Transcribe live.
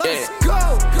Let's go.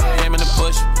 Him in the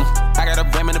bush. I got a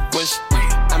ram in the bush.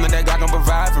 I'm the that guy gonna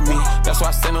provide for me. That's why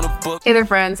I stand on the book. Hey there,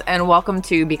 friends, and welcome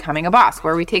to Becoming a Boss,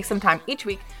 where we take some time each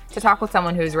week to talk with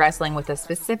someone who's wrestling with a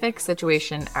specific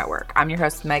situation at work. I'm your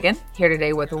host, Megan, here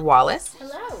today with Wallace.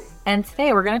 Hello. And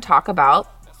today we're going to talk about,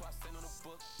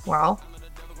 well,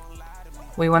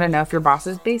 we want to know if your boss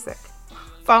is basic.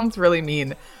 Sounds really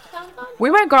mean.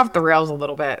 We might go off the rails a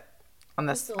little bit on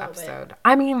this episode.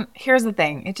 I mean, here's the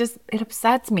thing. It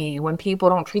upsets me when people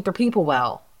don't treat their people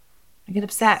well. I get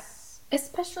upset.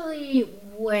 Especially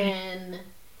when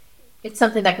it's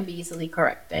something that can be easily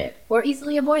corrected or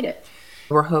easily avoided.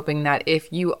 We're hoping that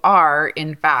if you are,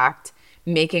 in fact,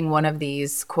 making one of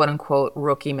these quote-unquote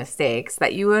rookie mistakes,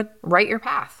 that you would right your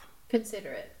path.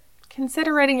 Consider it.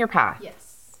 Consider writing your path.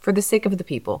 Yes. For the sake of the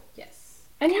people. Yes.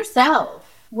 And yourself.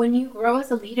 When you grow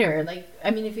as a leader,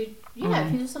 if you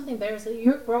do something better, so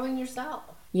you're growing yourself.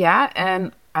 Yeah,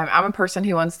 and I'm a person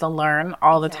who wants to learn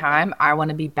all the time. I want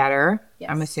to be better. Yes.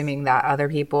 I'm assuming that other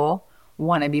people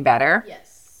want to be better.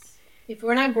 Yes. If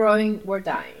we're not growing, we're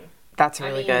dying. That's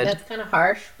really good. That's kind of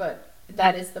harsh, but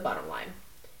that is the bottom line.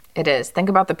 It is. Think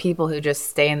about the people who just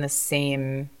stay in the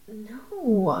same...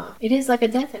 No. It is like a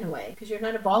death in a way, because you're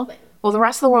not evolving. Well, the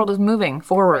rest of the world is moving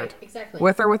forward. Right, exactly.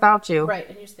 With or without you. Right,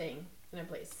 and you're staying in a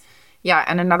place. Yeah,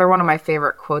 and another one of my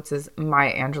favorite quotes is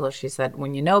Maya Angelou. She said,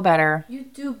 when you know better... You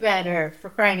do better, for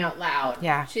crying out loud.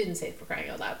 Yeah. She didn't say it for crying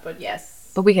out loud, but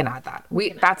yes. But we can add that.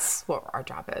 That's what our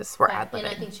job is. We're ad-libbing. And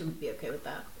I think she would be okay with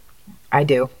that. I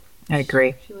do. I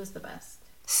agree. She was the best.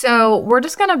 So we're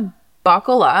just going to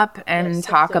buckle up and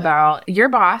talk do it. about your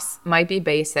boss might be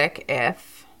basic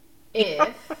if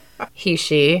he,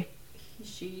 she,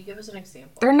 give us an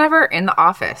example. they're never in the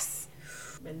office.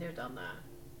 Been there, done that.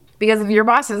 Because if your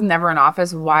boss is never in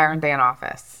office, why aren't they in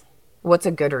office? What's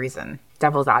a good reason?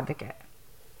 Devil's advocate.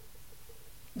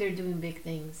 They're doing big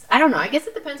things. I don't know. I guess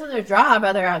it depends on their job.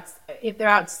 If they're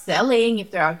out selling,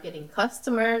 if they're out getting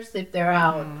customers, if they're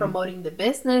out promoting the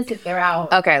business, if they're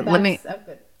out. Okay, that's a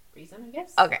good reason, I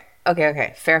guess.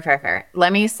 Okay. Fair.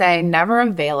 Let me say never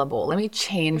available. Let me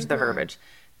change the verbiage.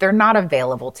 They're not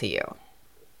available to you.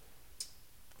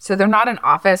 So they're not in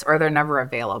office or they're never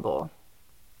available.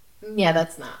 Yeah,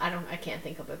 that's not. I can't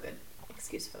think of a good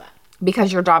excuse for that.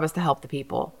 Because your job is to help the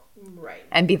people. Right.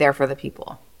 And be there for the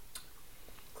people.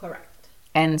 Correct.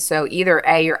 And so either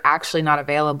A, you're actually not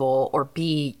available, or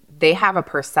B, they have a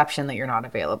perception that you're not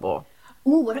available.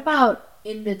 Ooh, what about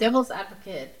in the devil's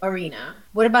advocate arena?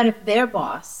 What about if their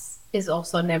boss is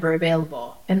also never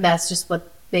available and that's just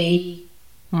what they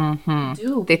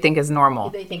do? They think is normal.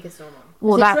 They think it's normal.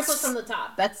 Well, it that's trickles from the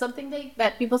top. That's something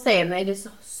that people say, and it is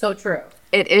so true.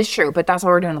 It is true, but that's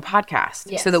why we're doing the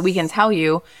podcast. Yes. So that we can tell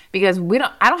you, because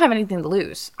I don't have anything to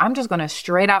lose. I'm just going to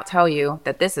straight out tell you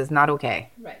that this is not okay.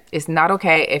 Right. It's not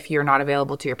okay if you're not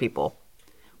available to your people.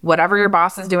 Whatever your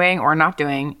boss is doing or not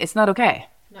doing, it's not okay.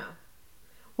 No.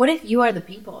 What if you are the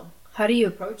people? How do you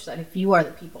approach that if you are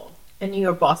the people and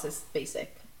your boss is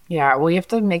basic? Yeah, well, you have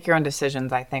to make your own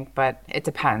decisions, I think, but it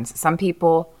depends. Some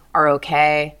people are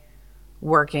okay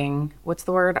working, what's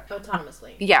the word?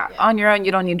 Autonomously. Yeah, on your own.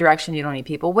 You don't need direction. You don't need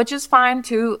people, which is fine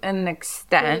to an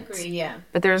extent. I agree, yeah.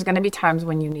 But there's going to be times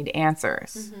when you need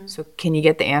answers. So can you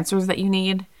get the answers that you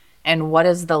need? And what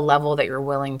is the level that you're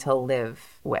willing to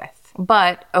live with?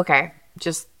 But, okay,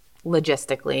 just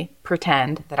logistically,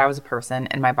 pretend that I was a person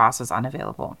and my boss was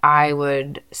unavailable. I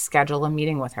would schedule a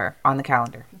meeting with her on the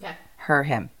calendar. Okay. Her,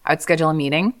 him. I would schedule a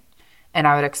meeting and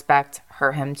I would expect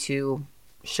her, him to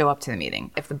show up to the meeting.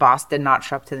 If the boss did not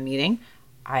show up to the meeting,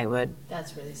 I would...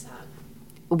 That's really sad.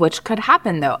 Which could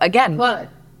happen, though. Again.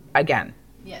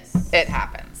 Yes. It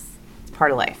happens. It's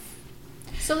part of life.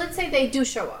 So let's say they do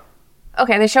show up.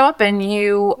 Okay, they show up and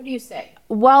you... What do you say?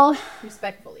 Well...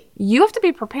 Respectfully. You have to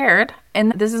be prepared.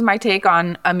 And this is my take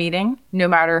on a meeting, no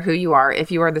matter who you are. If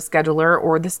you are the scheduler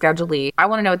or the schedulee, I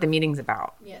want to know what the meeting's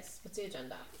about. Yes. What's the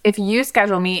agenda? If you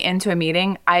schedule me into a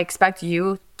meeting, I expect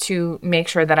you to make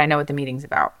sure that I know what the meeting's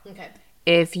about. Okay.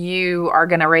 If you are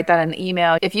going to write that in the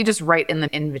email, if you just write in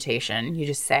the invitation, you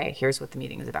just say, here's what the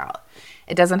meeting is about.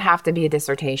 It doesn't have to be a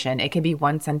dissertation. It could be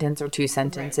one sentence or two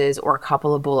sentences or a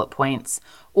couple of bullet points.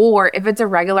 Or if it's a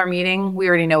regular meeting, we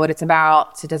already know what it's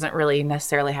about. So it doesn't really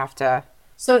necessarily have to.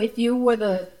 So if you were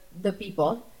the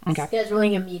people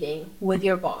scheduling a meeting with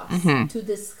your boss to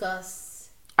discuss...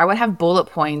 I would have bullet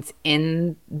points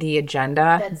in the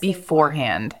agenda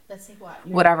beforehand. Let's say what?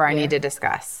 Whatever I need to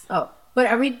discuss. Oh, but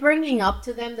are we bringing up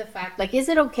to them the fact, is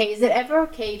it okay? Is it ever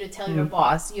okay to tell your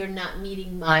boss you're not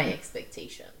meeting my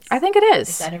expectations? I think it is.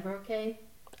 Is that ever okay?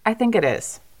 I think it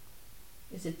is.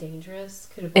 Is it dangerous?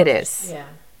 It is. Yeah.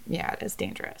 Yeah, it is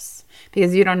dangerous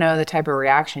because you don't know the type of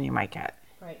reaction you might get.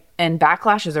 Right. And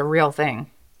backlash is a real thing.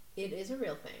 It is a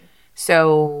real thing.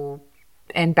 So,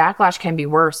 and backlash can be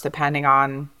worse depending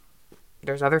on,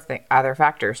 there's other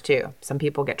factors too. Some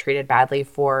people get treated badly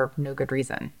for no good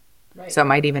reason. Right. So it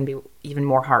might even be even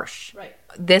more harsh. Right.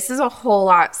 This is a whole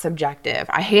lot subjective.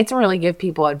 I hate to really give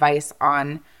people advice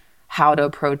on how to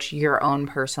approach your own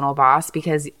personal boss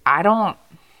because I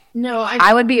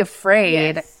would be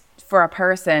afraid for a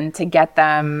person to get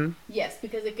them. Yes,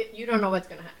 because you don't know what's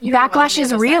going to happen. Backlash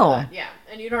is real. Yeah,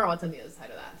 and you don't know what's on the other side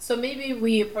of that. So maybe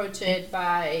we approach it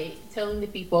by telling the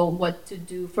people what to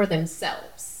do for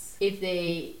themselves if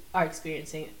they are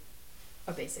experiencing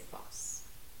a basic boss.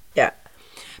 Yeah.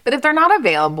 But if they're not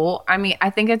available, I mean, I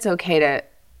think it's okay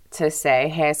to say,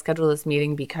 hey, I scheduled this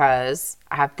meeting because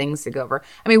I have things to go over.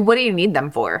 I mean, what do you need them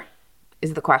for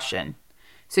is the question.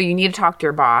 So you need to talk to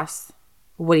your boss.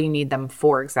 What do you need them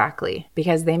for exactly?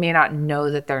 Because they may not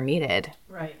know that they're needed.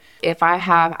 Right. If I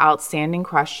have outstanding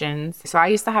questions. So I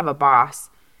used to have a boss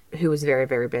who was very,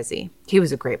 very busy. He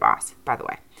was a great boss, by the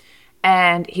way.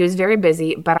 And he was very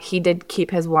busy, but he did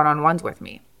keep his one-on-ones with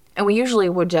me. And we usually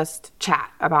would just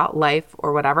chat about life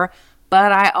or whatever.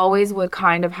 But I always would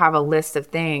kind of have a list of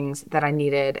things that I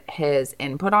needed his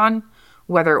input on,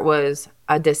 whether it was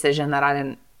a decision that I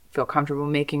didn't feel comfortable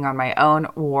making on my own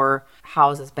or how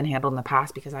has this been handled in the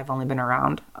past because I've only been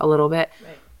around a little bit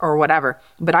or whatever.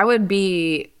 But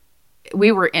we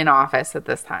were in office at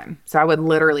this time. So I would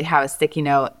literally have a sticky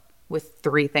note with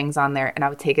 3 things on there and I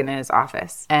would take it in his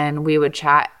office and we would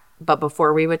chat. But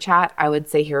before we would chat, I would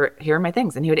say, here are my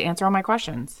things. And he would answer all my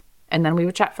questions. And then we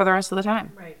would chat for the rest of the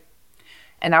time. Right.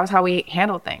 And that was how we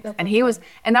handled things. And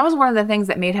that was one of the things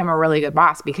that made him a really good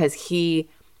boss because he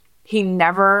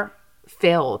never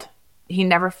failed. He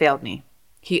never failed me.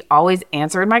 He always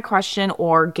answered my question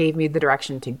or gave me the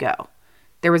direction to go.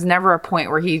 There was never a point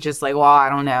where he just like, well, I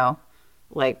don't know.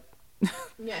 Like,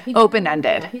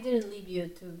 open-ended. Yeah, he didn't leave you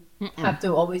to have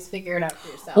to always figure it out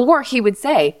for yourself. Or he would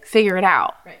say, figure it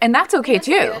out. Right. And that's okay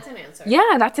too. Okay, that's an answer.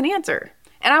 Yeah, that's an answer.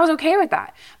 And I was okay with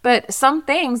that. But some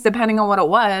things, depending on what it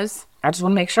was, I just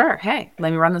want to make sure, hey,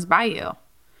 let me run this by you.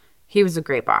 He was a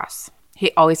great boss.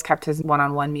 He always kept his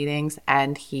one-on-one meetings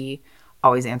and he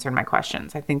always answered my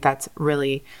questions. I think that's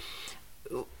really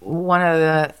one of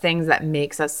the things that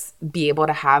makes us be able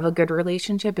to have a good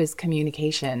relationship is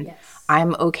communication. Yes.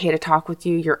 I'm okay to talk with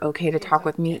you. You're okay to talk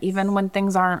with me, even when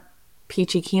things aren't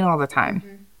peachy keen all the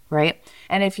time, right?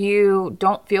 And if you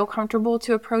don't feel comfortable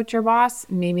to approach your boss,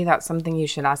 maybe that's something you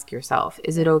should ask yourself.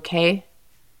 Is it okay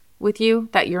with you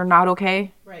that you're not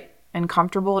okay and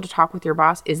comfortable to talk with your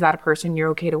boss? Is that a person you're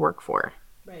okay to work for?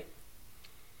 Right.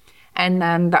 And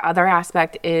then the other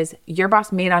aspect is your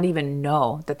boss may not even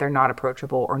know that they're not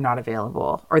approachable or not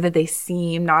available or that they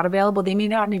seem not available. They may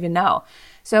not even know.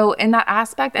 So in that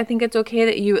aspect, I think it's okay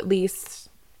that you at least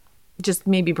just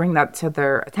maybe bring that to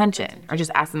their attention or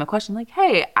just ask them a question like,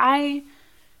 hey, I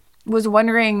was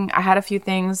wondering, I had a few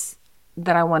things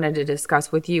that I wanted to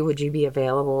discuss with you. Would you be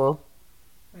available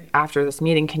after this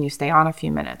meeting? Can you stay on a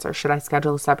few minutes or should I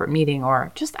schedule a separate meeting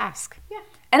or just ask? Yeah.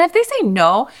 And if they say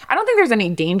no, I don't think there's any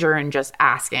danger in just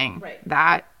asking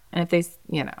that. And if they, if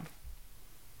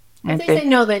they say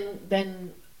no,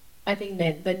 then I think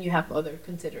then you have other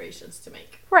considerations to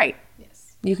make. Right.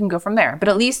 Yes. You can go from there. But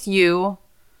at least you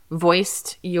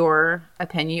voiced your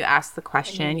opinion. You asked the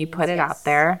question. You put it out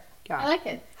there. Yeah. I like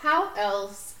it.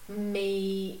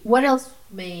 What else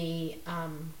may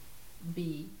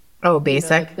be? Oh,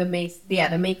 basic. The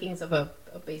makings of a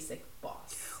basic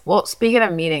boss. Well, speaking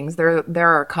of meetings, there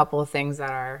are a couple of things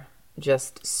that are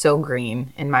just so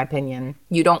green, in my opinion.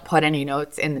 You don't put any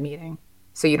notes in the meeting,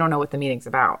 so you don't know what the meeting's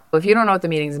about. If you don't know what the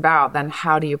meeting's about, then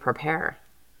how do you prepare?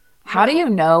 How do you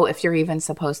know if you're even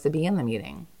supposed to be in the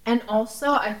meeting? And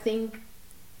also, I think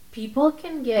people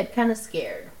can get kind of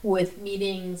scared with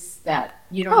meetings that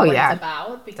you don't know what it's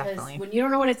about. Because when you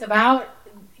don't know what it's about,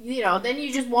 then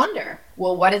you just wonder,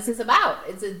 well, what is this about?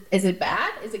 Is it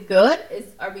bad? Is it good?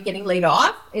 Are we getting laid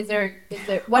off? Is there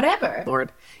whatever?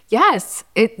 Lord. Yes.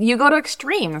 You go to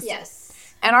extremes.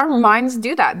 Yes. And our minds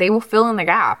do that. They will fill in the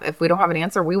gap. If we don't have an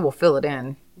answer, we will fill it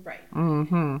in. Right.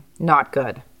 Mm-hmm. Not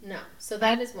good. No. So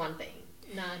that is one thing.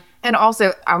 And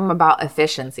also, I'm about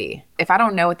efficiency. If I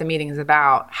don't know what the meeting is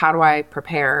about, how do I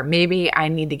prepare? Maybe I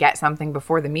need to get something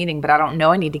before the meeting, but I don't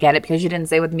know I need to get it because you didn't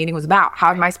say what the meeting was about.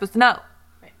 How am I supposed to know?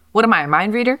 Right. What am I, a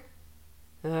mind reader?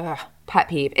 Ugh, pet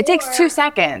peeve. It takes 2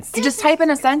 seconds to just type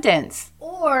in a sentence.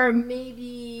 Or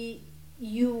maybe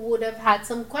you would have had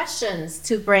some questions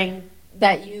to bring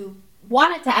that you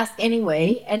wanted to ask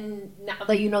anyway, and now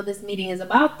that you know this meeting is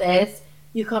about this,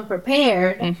 you come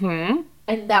prepared. Mm-hmm.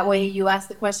 And that way you ask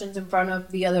the questions in front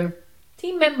of the other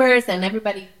team members and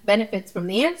everybody benefits from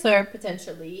the answer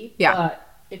potentially. Yeah. But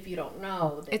if you don't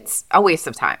know, then it's a waste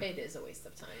of time. It is a waste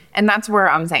of time. And that's where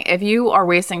I'm saying, if you are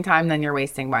wasting time, then you're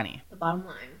wasting money. The bottom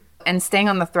line. And staying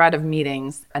on the thread of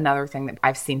meetings, another thing that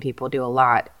I've seen people do a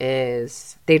lot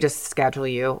is they just schedule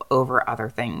you over other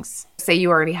things. Say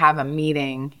you already have a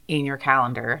meeting in your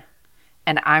calendar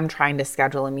and I'm trying to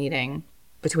schedule a meeting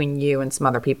between you and some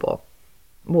other people.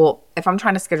 Well, if I'm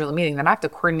trying to schedule a meeting, then I have to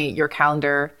coordinate your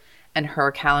calendar and her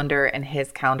calendar and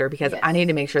his calendar because I need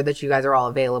to make sure that you guys are all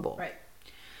available. Right.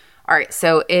 All right.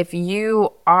 So if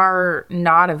you are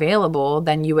not available,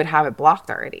 then you would have it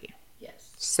blocked already.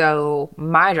 So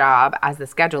my job as the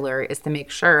scheduler is to make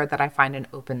sure that I find an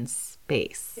open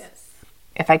space. Yes.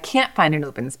 If I can't find an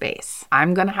open space,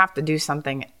 I'm going to have to do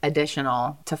something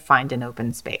additional to find an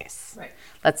open space. Right.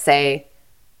 Let's say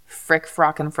frick,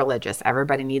 frock, and Frilligious.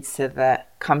 Everybody needs to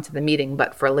come to the meeting,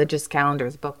 but Frilligious calendar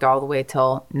is booked all the way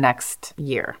till next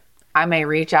year. I may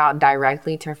reach out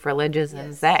directly to Frilligious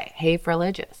and say, hey,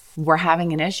 Frilligious, we're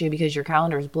having an issue because your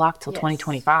calendar is blocked till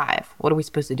 2025. What are we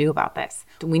supposed to do about this?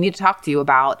 We need to talk to you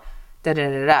about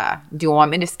da-da-da-da. Do you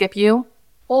want me to skip you?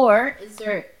 Or is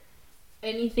there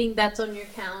anything that's on your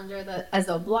calendar that as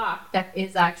a block that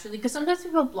is actually, because sometimes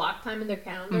people block time in their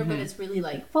calendar, but it's really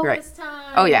like focus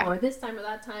time or this time or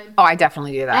that time. Oh, I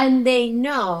definitely do that. And they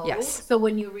know. Yes. So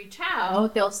when you reach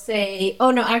out, they'll say,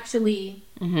 oh, no, actually,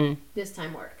 this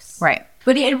time works. Right.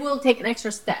 But it will take an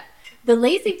extra step. The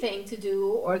lazy thing to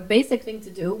do or the basic thing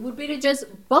to do would be to just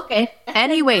book it.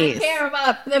 Anyways. And not care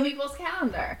about the people's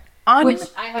calendar. Which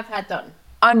I have had done.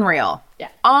 Unreal. Yeah.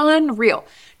 Unreal.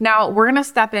 Now, we're going to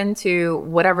step into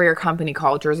whatever your company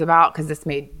culture is about because this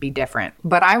may be different.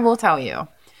 But I will tell you,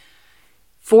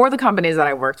 for the companies that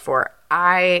I worked for,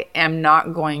 I am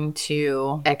not going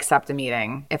to accept a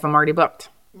meeting if I'm already booked.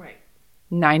 Right.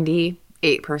 98%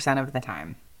 of the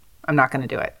time. I'm not going to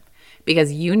do it.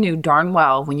 Because you knew darn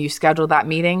well when you scheduled that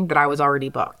meeting that I was already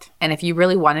booked. And if you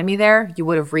really wanted me there, you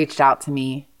would have reached out to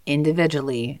me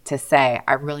individually to say,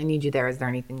 I really need you there. Is there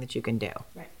anything that you can do?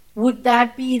 Right. Would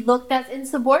that be looked as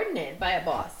insubordinate by a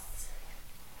boss?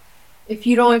 If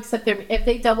you don't accept if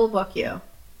they double book you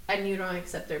and you don't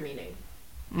accept their meeting,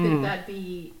 could that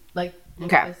be like, no?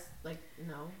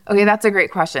 Okay, that's a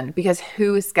great question because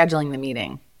who is scheduling the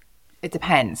meeting? It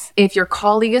depends. If your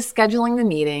colleague is scheduling the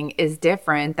meeting is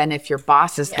different than if your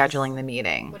boss is scheduling the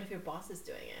meeting. What if your boss is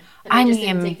doing it? And they just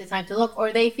didn't take the time to look,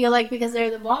 or they feel like because they're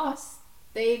the boss,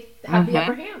 they have the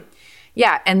upper hand.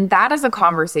 Yeah, and that is a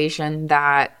conversation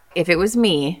that if it was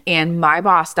me and my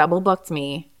boss double booked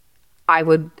me, I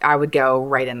would go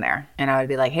right in there and I would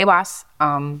be like, hey boss,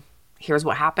 here's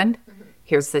what happened.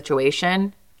 Here's the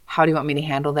situation. How do you want me to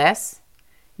handle this?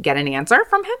 Get an answer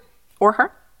from him or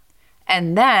her.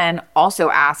 And then also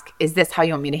ask, is this how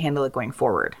you want me to handle it going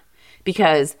forward?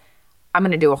 Because we're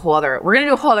going to do a whole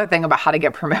other thing about how to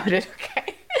get promoted.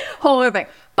 Okay. Whole other thing.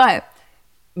 But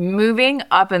moving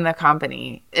up in the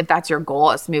company, if that's your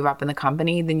goal is to move up in the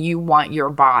company, then you want your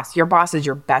boss. Your boss is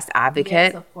your best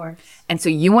advocate. Yes, of course. And so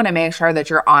you want to make sure that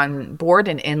you're on board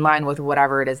and in line with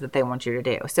whatever it is that they want you to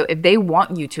do. So if they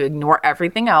want you to ignore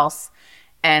everything else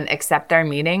and accept their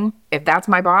meeting, if that's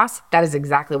my boss, that is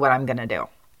exactly what I'm going to do.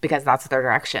 Because that's their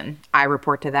direction. I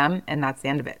report to them, and that's the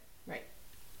end of it. Right.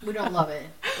 We don't love it,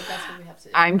 but that's what we have to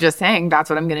do. I'm just saying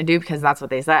that's what I'm going to do because that's what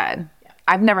they said. Yeah.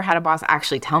 I've never had a boss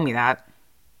actually tell me that,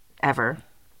 ever.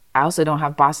 I also don't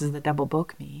have bosses that double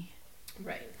book me.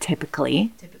 Right.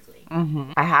 Typically.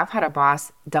 Mm-hmm. I have had a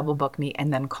boss double book me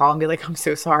and then call and be like, I'm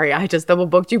so sorry. I just double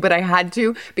booked you, but I had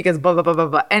to because blah, blah, blah, blah,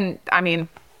 blah. And I mean,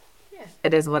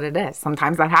 it is what it is.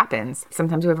 Sometimes that happens.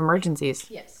 Sometimes we have emergencies.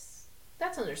 Yes.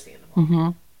 That's understandable. Mm-hmm.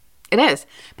 It is.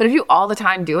 But if you all the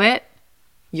time do it,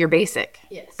 you're basic.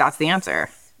 Yes. That's the answer.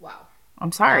 Wow.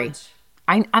 I'm sorry.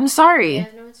 I'm sorry. Yeah,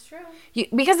 no, it's true.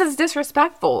 Because it's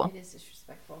disrespectful. It is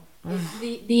disrespectful.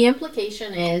 The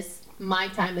implication is my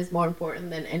time is more important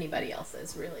than anybody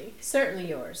else's, really. Certainly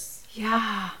yours.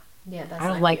 Yeah. Yeah, that's I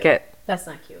don't not like cute. it. That's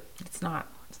not cute. It's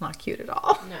not cute at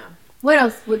all. No. What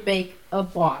else would make a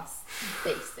boss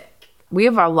basic? We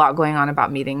have a lot going on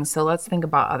about meetings, so let's think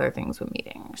about other things with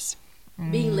meetings.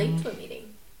 Being late to a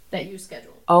meeting that you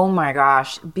scheduled. Oh my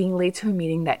gosh. Being late to a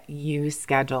meeting that you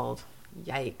scheduled.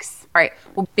 Yikes. All right.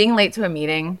 Well, being late to a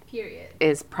meeting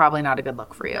is probably not a good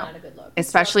look for you. Not a good look.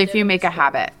 Especially if you make a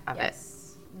habit of it.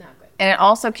 Not good. And it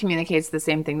also communicates the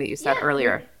same thing that you said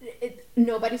earlier.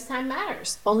 Nobody's time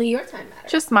matters. Only your time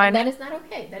matters. Just mine. That is not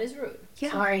okay. That is rude.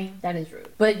 Yeah. Sorry. That is rude.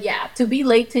 But yeah, to be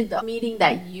late to the meeting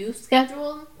that you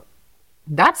scheduled.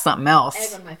 That's something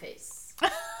else. Egg on my face.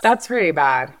 That's pretty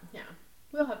bad. Yeah.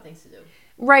 We'll have things to do.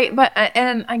 Right. But,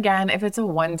 and again, if it's a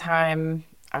one-time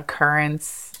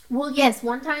occurrence. Well, yes,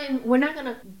 one time, we're not going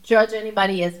to judge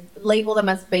anybody label them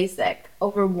as basic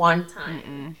over one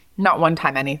time. Not one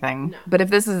time anything. No. But if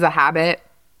this is a habit.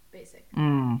 Basic.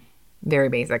 Very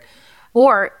basic.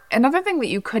 Or another thing that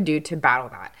you could do to battle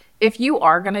that. If you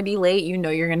are going to be late, you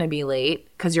know you're going to be late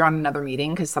because you're on another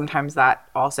meeting, because sometimes that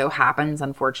also happens,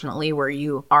 unfortunately, where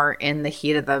you are in the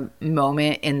heat of the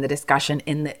moment, in the discussion,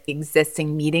 in the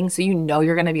existing meeting. So you know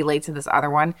you're going to be late to this other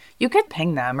one. You could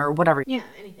ping them or whatever. Yeah,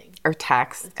 anything. Or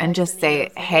text and just say,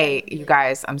 hey, you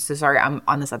guys, I'm so sorry. I'm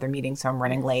on this other meeting, so I'm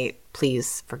running late.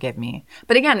 Please forgive me.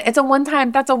 But again, it's a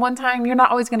one-time. That's a one-time. You're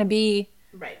not always going to be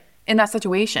in that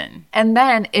situation. And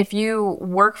then if you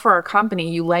work for a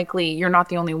company, you're not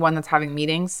the only one that's having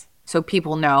meetings. So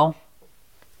people know.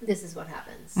 This is what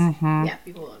happens. Yeah,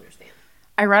 people will understand.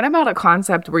 I read about a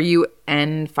concept where you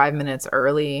end 5 minutes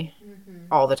early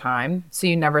all the time. So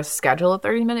you never schedule a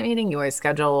 30-minute meeting. You always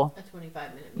schedule a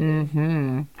 25-minute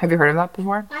meeting. Have you heard of that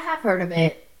before? I have heard of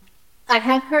it.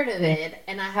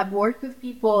 And I have worked with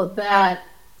people that,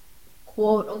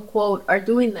 quote unquote, are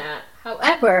doing that.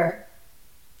 However,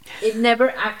 it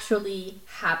never actually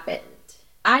happened.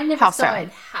 I never saw it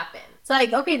happen. It's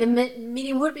like, okay, the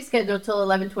meeting would be scheduled till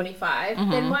 11:25.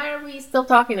 Then why are we still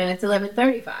talking and it's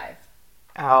 11:35?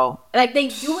 Oh. Like, they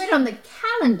do it on the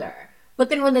calendar, but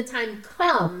then when the time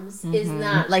comes, is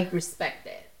not, like,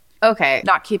 respected. Okay.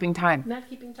 Not keeping time. Not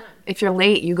keeping time. If you're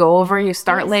late, you go over, you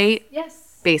start late.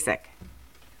 Yes. Basic.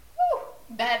 Woo.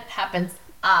 That happens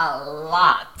a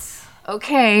lot.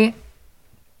 Okay.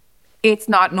 It's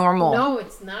not normal. No,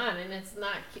 it's not. And it's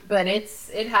not, but it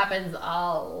happens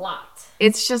a lot.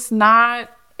 It's just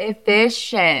not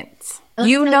efficient.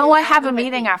 I have a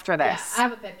meeting after this. Yeah, I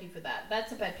have a pet peeve for that.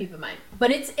 That's a pet peeve of mine.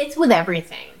 But it's with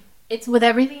everything. It's with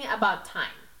everything about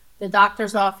time. The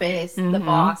doctor's office, the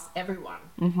boss, everyone.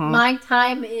 My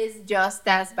time is just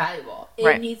as valuable.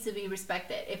 It needs to be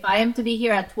respected. If I am to be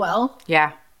here at 12,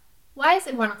 why is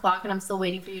it 1 o'clock and I'm still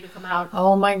waiting for you to come out?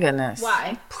 Oh my goodness.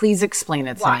 Why? Please explain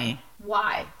it to me.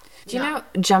 Why? Do you know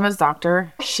Gemma's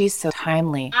doctor? She's so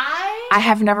timely. I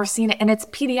have never seen it, and it's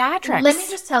pediatrics. Let me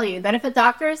just tell you that if a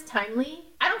doctor is timely,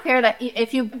 I don't care that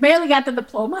if you barely got the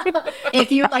diploma,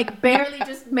 if you barely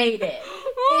just made it.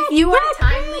 If you are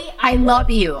timely, I love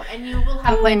you, and you will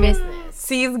have my business.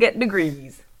 C's get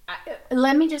degrees.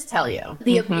 Let me just tell you,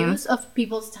 the abuse of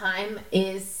people's time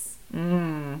is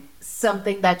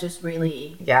something that just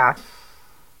really... Yeah.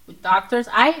 With doctors,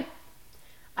 I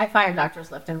fire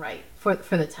doctors left and right for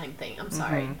the time thing. I'm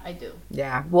sorry. I do.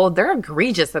 Yeah. Well, they're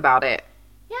egregious about it.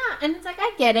 Yeah. And it's like,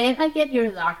 I get it. I get you're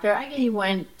a doctor. I get you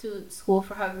went to school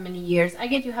for however many years. I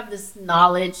get you have this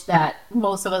knowledge that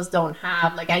most of us don't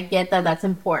have. Like, I get that that's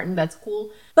important. That's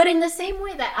cool. But in the same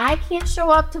way that I can't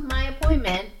show up to my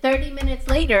appointment 30 minutes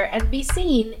later and be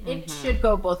seen, it should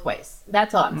go both ways.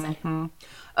 That's all I'm saying.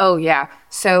 Oh, yeah.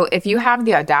 So if you have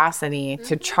the audacity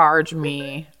to charge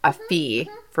me a fee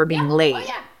for being late,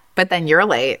 but then you're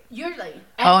late. You're late.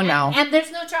 No. And there's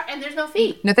no charge and there's no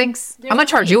fee. No thanks. I'm going to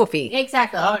charge you a fee.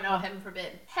 Exactly. Oh, no. Heaven forbid.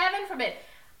 Heaven forbid.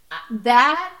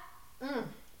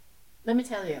 Let me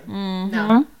tell you.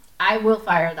 No. I will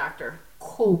fire a doctor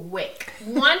quick.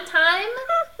 One time.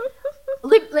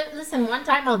 Listen, one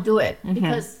time I'll do it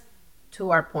because...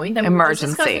 To our point that we were just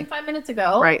discussing 5 minutes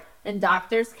ago. Right. And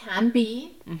doctors can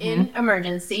be in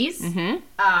emergencies.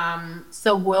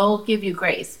 So we'll give you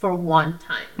grace for one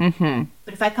time.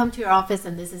 But if I come to your office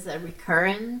and this is a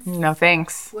recurrence... No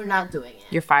thanks. We're not doing it.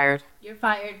 You're fired. You're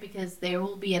fired because there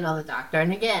will be another doctor.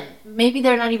 And again, maybe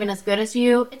they're not even as good as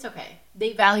you. It's okay.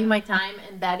 They value my time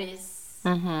and that is...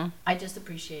 I just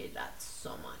appreciate that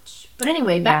so much. But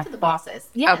anyway, back to the bosses.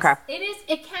 Yes, okay.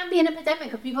 It can be an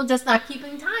epidemic of people just not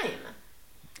keeping time.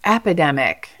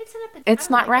 Epidemic. It's an epidemic. It's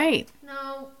not right.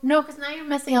 No, because now you're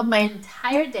messing up my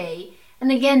entire day.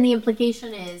 And again, the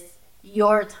implication is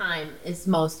your time is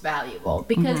most valuable.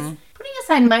 Because putting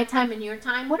aside my time and your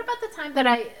time, what about the time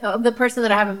that the person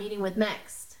that I have a meeting with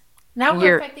next? Now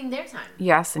we're affecting their time.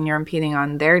 Yes, and you're impeding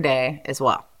on their day as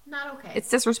well. Not okay. It's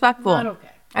disrespectful. Not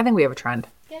okay. I think we have a trend.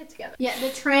 Get it together. Yeah,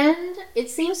 the trend, it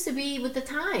seems to be with the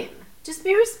time. Just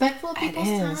be respectful of people's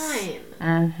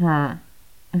time.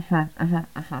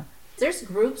 There's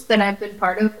groups that I've been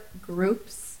part of.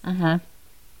 Groups.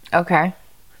 Okay.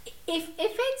 If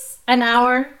it's an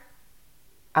hour.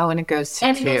 Oh, and it goes to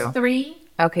and 2. And it goes 3.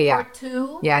 Okay, yeah. Or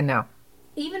 2. Yeah, no.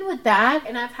 Even with that,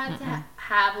 and I've had to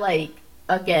have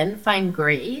find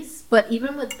grace. But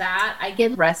even with that, I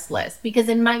get restless because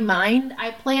in my mind,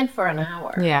 I planned for an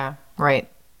hour. Yeah, right.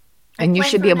 And you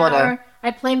should be able to.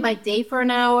 I planned my day for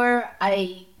an hour.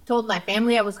 I told my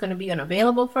family I was going to be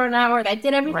unavailable for an hour. I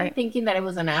did everything thinking that it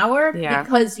was an hour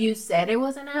because you said it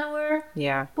was an hour.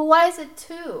 Yeah. But why is it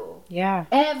 2? Yeah.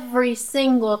 Every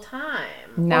single time.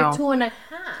 No. Or 2.5.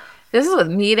 This is with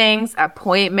meetings,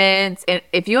 appointments, and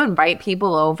if you invite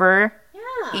people over,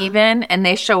 even, and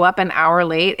they show up an hour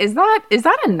late, is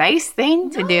that a nice thing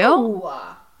to do?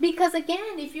 Because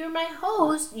again, if you're my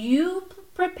host, you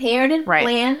prepared and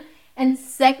planned and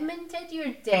segmented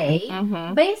your day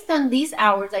based on these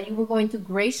hours that you were going to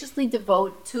graciously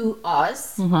devote to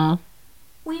us.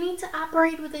 We need to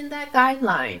operate within that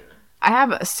guideline. I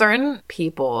have certain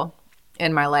people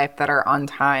in my life that are on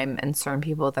time and certain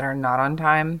people that are not on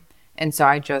time. And so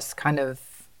I just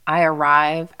I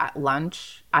arrive at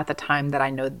lunch at the time that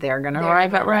I know they're going to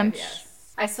arrive at lunch.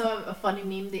 Yes. I saw a funny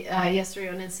meme yesterday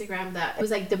on Instagram that it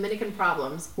was like Dominican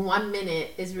problems. 1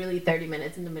 minute is really 30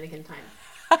 minutes in Dominican time.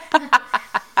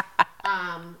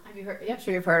 Have you heard? I'm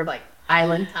sure you've heard of like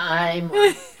island time.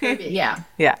 Or Caribbean.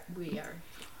 Yeah. We are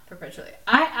perpetually.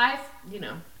 I've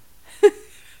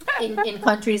in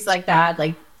countries like that,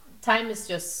 like time is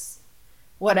just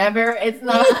whatever. It's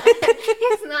not.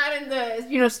 It's not in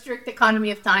the strict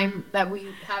economy of time that we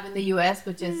have in the U.S.,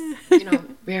 which is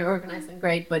very organized and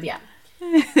great. But yeah,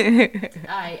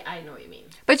 I know what you mean.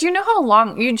 But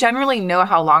you generally know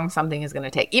how long something is going to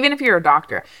take. Even if you're a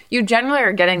doctor, you generally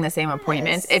are getting the same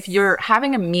appointments. If you're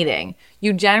having a meeting,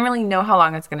 you generally know how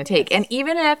long it's going to take. And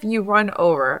even if you run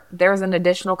over, there's an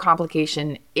additional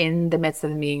complication in the midst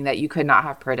of the meeting that you could not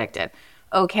have predicted.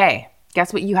 Okay,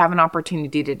 guess what you have an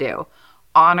opportunity to do?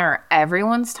 Honor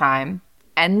everyone's time,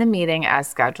 end the meeting as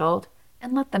scheduled,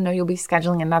 and let them know you'll be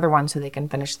scheduling another one so they can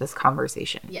finish this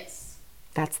conversation. Yes.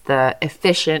 That's the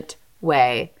efficient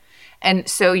way. And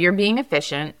so you're being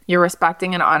efficient, you're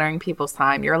respecting and honoring people's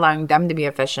time, you're allowing them to be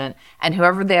efficient, and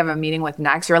whoever they have a meeting with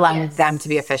next, you're allowing them to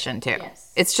be efficient too.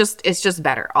 Yes. It's just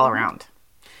better all around.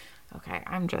 Okay,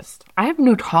 I have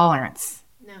no tolerance.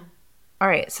 No. All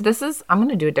right, so I'm going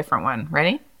to do a different one.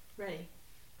 Ready? Ready.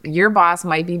 Your boss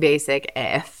might be basic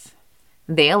if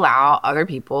they allow other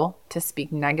people to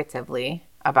speak negatively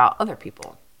about other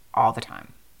people all the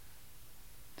time.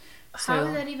 How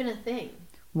is that even a thing?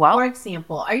 Well, for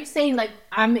example, are you saying like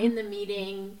I'm in the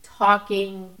meeting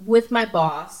talking with my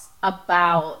boss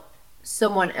about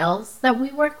someone else that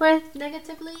we work with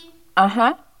negatively?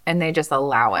 And they just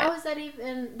allow it. How is that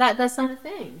even that's not a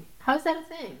thing? How is that a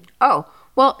thing? Oh,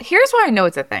 well, here's why I know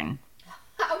it's a thing.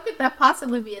 How could that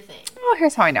possibly be a thing? Well,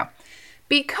 here's how I know.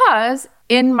 Because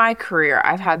in my career,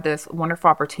 I've had this wonderful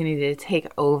opportunity to take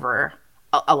over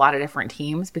a lot of different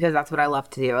teams because that's what I love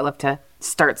to do. I love to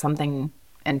start something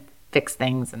and fix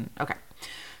things. And okay.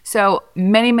 So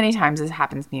many, many times this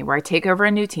happens to me where I take over a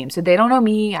new team. So they don't know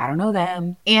me, I don't know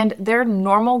them. And their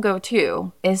normal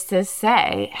go-to is to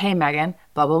say, hey, Megan,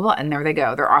 blah, blah, blah. And there they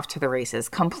go. They're off to the races,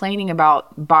 complaining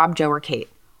about Bob, Joe, or Kate.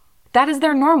 That is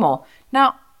their normal.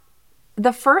 Now,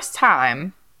 the first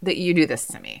time that you do this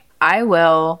to me, I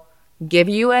will give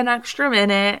you an extra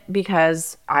minute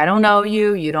because I don't know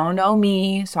you, you don't know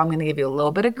me. So I'm going to give you a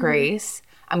little bit of grace.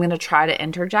 I'm going to try to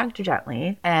interject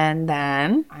gently. And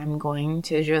then I'm going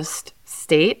to just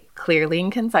state clearly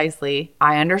and concisely,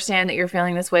 I understand that you're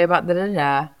feeling this way about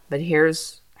da-da-da, but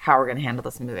here's how we're going to handle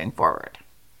this moving forward.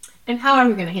 And how are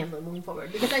we going to handle it moving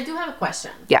forward? Because I do have a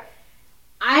question. Yeah.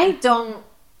 I don't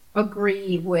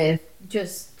agree with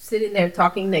just sitting there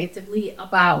talking negatively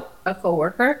about a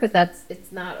coworker because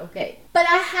it's not okay. But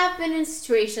I have been in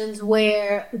situations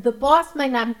where the boss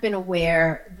might not have been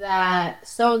aware that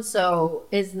so-and-so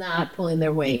is not pulling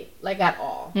their weight, like at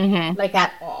all. Mm-hmm. Like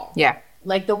at all. Yeah.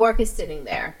 Like the work is sitting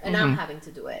there and I'm having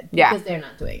to do it because they're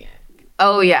not doing it.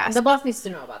 Oh, yes. The boss needs to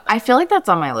know about that. I feel like that's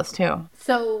on my list too.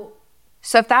 So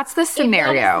if that's the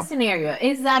scenario.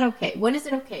 Is that okay? When is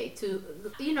it okay to,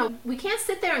 we can't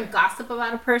sit there and gossip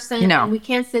about a person. No. And we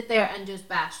can't sit there and just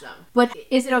bash them. But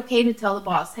is it okay to tell the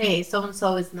boss, hey,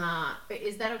 so-and-so is not,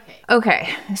 is that okay?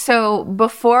 Okay. So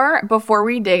before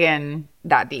we dig in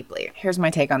that deeply, here's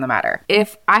my take on the matter.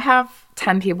 If I have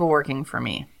 10 people working for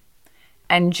me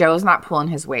and Joe's not pulling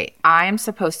his weight, I'm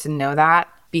supposed to know that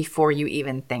before you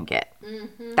even think it.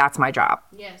 Mm-hmm. That's my job.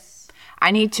 Yes. I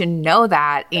need to know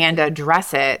that and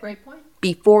address it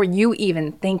before you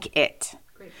even think it.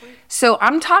 Great point. So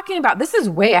I'm talking about, this is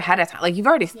way ahead of time. Like you've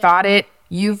already thought it,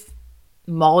 you've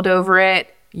mulled over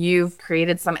it, you've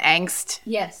created some angst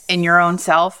in your own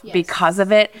self because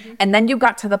of it. Mm-hmm. And then you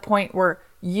got to the point where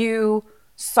you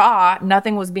saw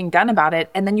nothing was being done about it.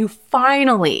 And then you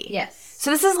finally. Yes. So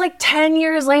this is like 10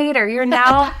 years later. You're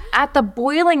now at the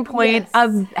boiling point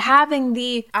of having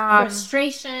the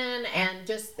frustration and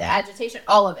just the agitation,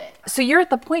 all of it. So you're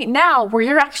at the point now where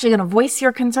you're actually going to voice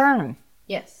your concern.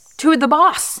 Yes. to the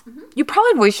boss. Mm-hmm. You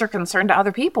probably voice your concern to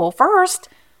other people first.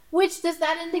 Which, does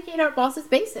that indicate our boss is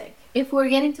basic? If we're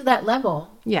getting to that level.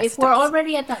 Yes, if we're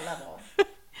already at that level.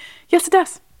 Yes, it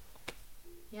does.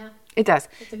 Yeah. It does.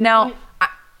 Now,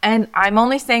 and I'm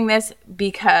only saying this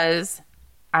because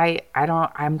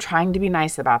I'm trying to be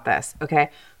nice about this, okay?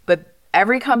 But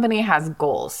every company has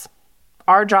goals.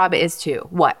 Our job is to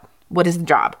what? What is the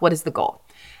job? What is the goal?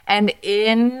 And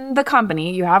in the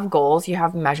company, you have goals, you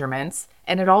have measurements,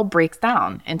 and it all breaks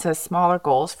down into smaller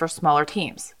goals for smaller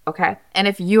teams, okay? And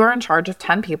if you are in charge of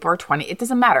 10 people or 20, it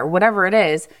doesn't matter. Whatever it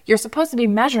is, you're supposed to be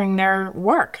measuring their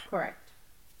work. Correct.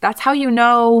 That's how you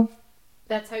know.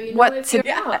 That's how you know if you're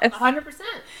 100%.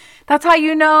 That's how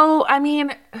you know,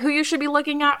 who you should be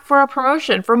looking at for a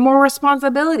promotion, for more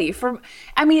responsibility.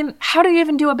 How do you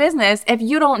even do a business if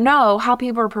you don't know how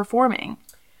people are performing?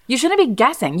 You shouldn't be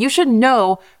guessing. You should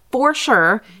know for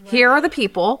sure, here are the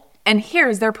people and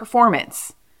here's their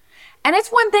performance. And it's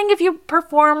one thing if you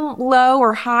perform low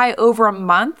or high over a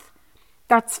month,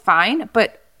 that's fine.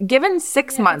 But given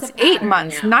 6 months, 8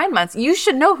 months, 9 months, you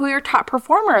should know who your top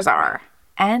performers are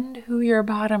and who your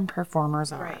bottom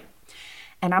performers are. Right.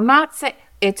 And I'm not saying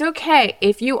it's okay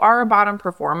if you are a bottom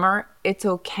performer, it's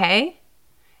okay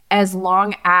as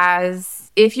long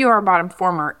as if you are a bottom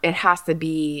performer, it has to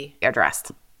be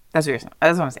addressed. That's what you're saying.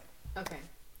 That's what I'm saying. Okay.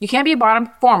 You can't be a bottom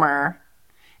performer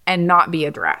and not be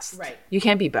addressed. Right. You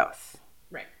can't be both.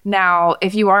 Right. Now,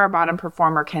 if you are a bottom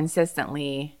performer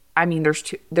consistently,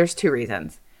 there's two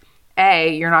reasons.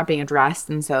 A, you're not being addressed,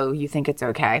 and so you think it's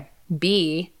okay.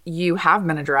 B, you have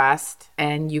been addressed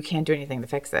and you can't do anything to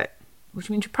fix it, which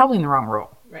means you're probably in the wrong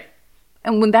role. Right.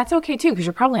 And that's okay too, because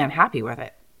you're probably unhappy with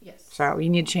it. Yes. So you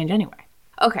need to change anyway.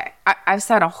 Okay. I've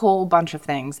said a whole bunch of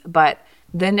things, but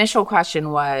the initial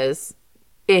question was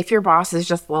if your boss is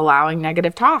just allowing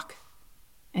negative talk.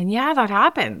 And yeah, that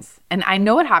happens. And I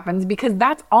know it happens because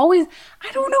that's always,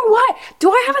 I don't know what.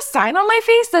 Do I have a sign on my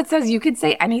face that says you can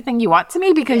say anything you want to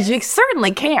me? Because you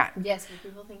certainly can't. Yes,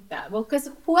 people think that. Well, because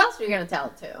who else are you going to tell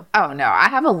it to? Oh, no. I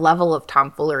have a level of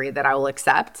tomfoolery that I will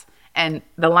accept. And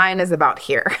the line is about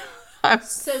here.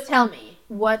 So tell me,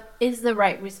 what is the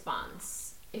right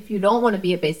response if you don't want to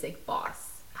be a basic boss?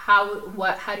 How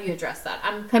do you address that?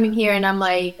 I'm coming here and I'm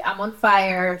like, I'm on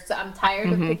fire, so I'm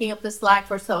tired of picking up the slack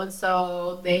for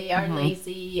so-and-so. They are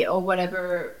lazy or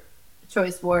whatever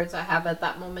choice words I have at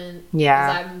that moment.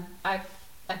 Yeah. Because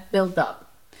I've built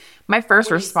up. My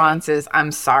first response is,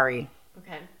 I'm sorry.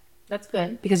 Okay. That's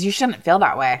good. Because you shouldn't feel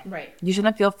that way. Right. You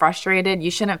shouldn't feel frustrated.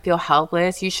 You shouldn't feel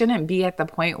helpless. You shouldn't be at the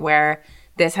point where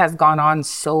this has gone on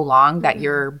so long that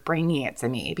you're bringing it to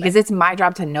me. Because it's my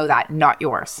job to know that, not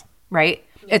yours. Right?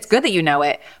 Yes. It's good that you know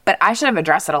it, but I should have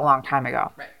addressed it a long time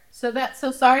ago. Right.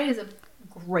 So sorry is a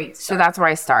great start. So that's where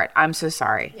I start. I'm so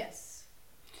sorry. Yes.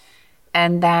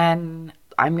 And then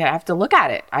I'm going to have to look at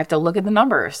it. I have to look at the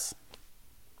numbers.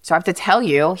 So I have to tell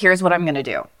you, here's what I'm going to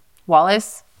do.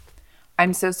 Wallace,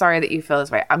 I'm so sorry that you feel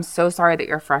this way. I'm so sorry that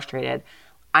you're frustrated.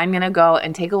 I'm going to go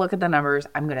and take a look at the numbers.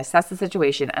 I'm going to assess the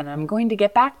situation, and I'm going to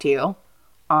get back to you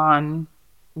on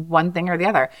one thing or the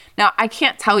other. Now, I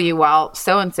can't tell you, well,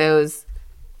 so-and-so's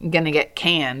going to get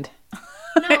canned.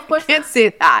 No, of course I can't say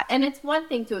that. And it's one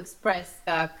thing to express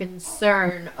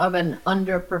concern of an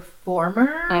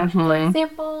underperformer, for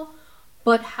example,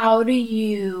 but how do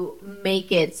you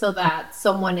make it so that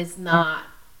someone is not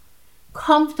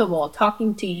comfortable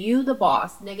talking to you, the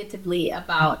boss, negatively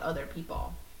about other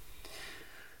people?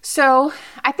 So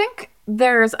I think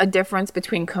there's a difference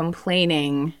between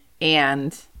complaining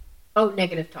and...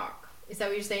 negative talk. Is that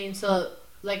what you're saying? So,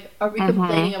 like, are we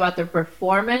complaining about their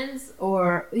performance,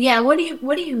 or what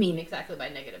do you mean exactly by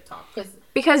negative talk?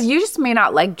 Because you just may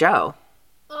not like Joe.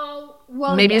 Oh,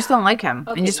 well, maybe you just don't like him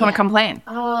and you just want to complain.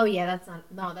 Oh, yeah, that's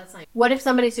not. What if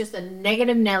somebody's just a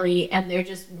negative Nelly and they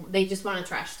just want to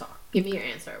trash talk? Give me your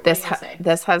answer. What do you say?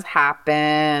 This has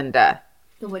happened.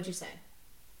 What'd you say?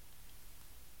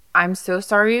 I'm so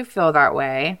sorry you feel that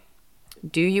way.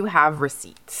 Do you have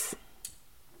receipts?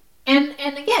 And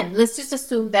again, let's just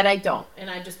assume that I don't, and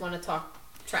I just want to talk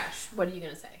trash. What are you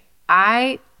going to say?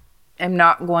 I am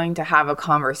not going to have a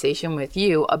conversation with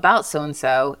you about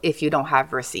so-and-so if you don't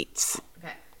have receipts.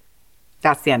 Okay.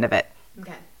 That's the end of it.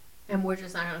 Okay. And we're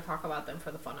just not going to talk about them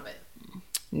for the fun of it.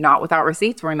 Not without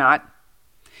receipts, we're not.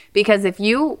 Because if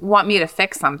you want me to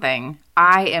fix something,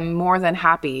 I am more than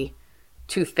happy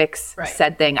to fix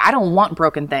said thing. I don't want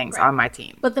broken things on my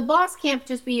team. But the boss can't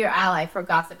just be your ally for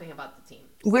gossiping about the team.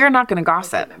 We're not going to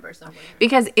gossip.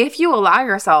 Because if you allow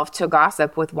yourself to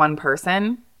gossip with one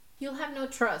person, You'll have no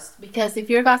trust, because if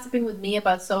you're gossiping with me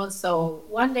about so-and-so,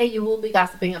 one day you will be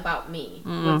gossiping about me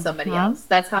with somebody else.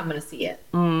 That's how I'm going to see it.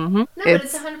 Mm-hmm. No, but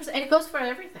it's 100%. And it goes for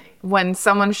everything. When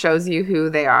someone shows you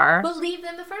who they are. Believe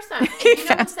them the first time. And you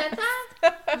know who said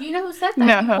that? You know who said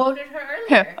that? No. You quoted her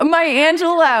earlier. Maya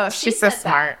Angelou. She's so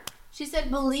smart. She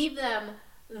said, believe them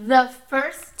the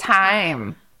first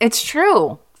time. It's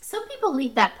true. Some people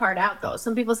leave that part out, though.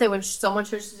 Some people say when someone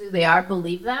shows you who they are,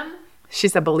 believe them. She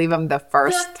said, believe them the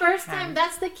first time.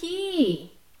 That's the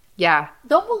key. Yeah.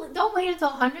 Don't wait until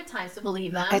 100 times to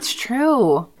believe them. It's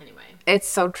true. Anyway. It's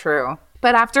so true.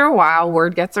 But after a while,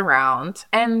 word gets around.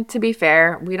 And to be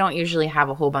fair, we don't usually have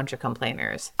a whole bunch of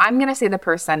complainers. I'm going to say the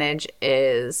percentage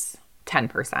is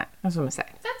 10%. That's what I'm going to say.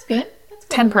 That's good.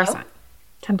 10%.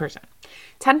 10%.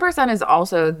 10% is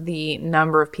also the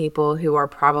number of people who are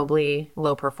probably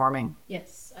low performing.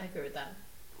 Yes, I agree with that.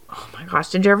 Oh my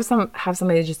gosh. Did you ever have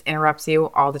somebody that just interrupts you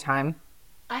all the time?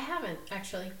 I haven't,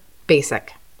 actually.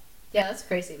 Basic. Yeah, that's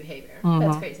crazy behavior. Mm-hmm.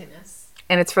 That's craziness.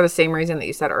 And it's for the same reason that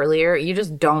you said earlier. You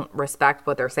just don't respect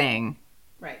what they're saying.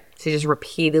 Right. So you just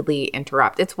repeatedly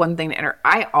interrupt. It's one thing to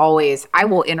I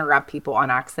will interrupt people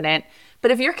on accident.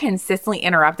 But if you're consistently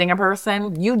interrupting a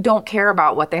person, you don't care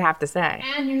about what they have to say.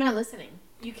 And you're not listening.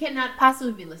 You cannot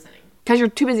possibly be listening. Because you're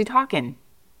too busy talking.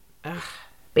 Ugh.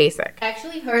 Basic. I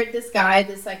actually heard this guy,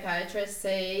 the psychiatrist,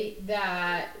 say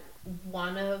that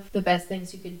one of the best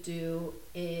things you could do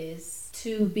is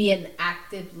to be an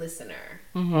active listener.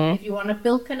 Mm-hmm. If you want to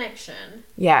build connection,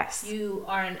 yes, you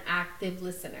are an active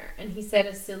listener. And he said,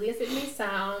 as silly as it may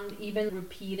sound, even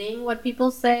repeating what people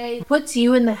say puts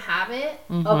you in the habit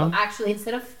of actually,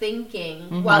 instead of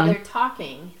thinking while they're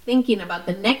talking, thinking about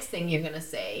the next thing you're going to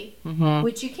say,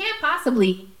 which you can't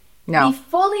possibly be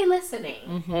fully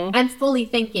listening and fully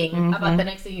thinking about the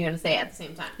next thing you're going to say at the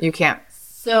same time. You can't.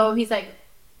 So he's like,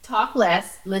 talk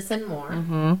less, listen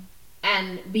more,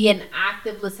 and be an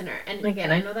active listener. And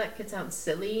again, I know that could sound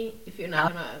silly if you're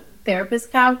not on a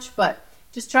therapist couch, but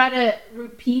just try to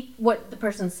repeat what the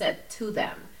person said to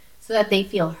them so that they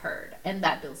feel heard, and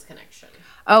that builds connection.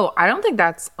 Oh, I don't think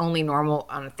that's only normal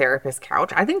on a therapist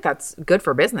couch. I think that's good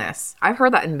for business. I've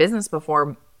heard that in business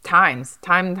before, time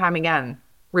and time again.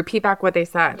 Repeat back what they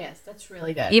said. Yes, that's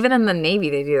really good. Even in the Navy,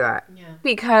 they do that. Yeah.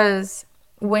 Because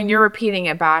when you're repeating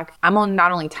it back, I'm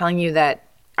not only telling you that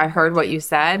I heard what you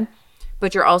said,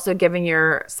 but you're also giving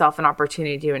yourself an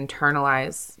opportunity to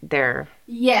internalize their...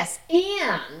 Yes,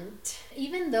 and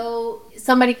even though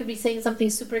somebody could be saying something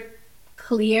super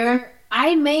clear,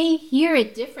 I may hear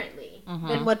it differently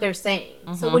than what they're saying.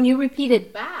 So when you repeat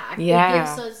it back, it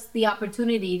gives us the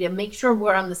opportunity to make sure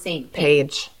we're on the same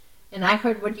page. And I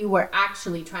heard what you were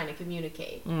actually trying to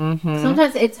communicate.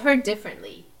 Sometimes it's heard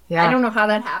differently. Yeah. I don't know how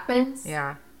that happens.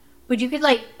 Yeah. But you could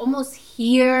almost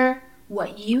hear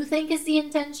what you think is the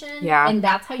intention. Yeah. And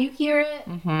that's how you hear it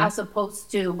as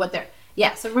opposed to what they're...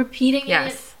 Yeah, so repeating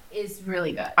it is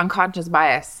really good. Unconscious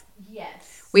bias.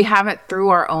 Yes. We have it through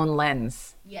our own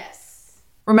lens. Yes.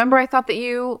 Remember, I thought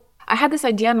that I had this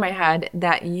idea in my head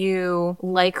that you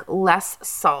like less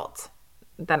salt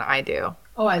than I do.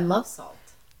 Oh, I love salt.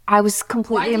 I was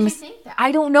completely... Why did you think that?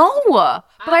 I don't know.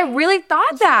 But I really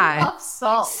thought that. I love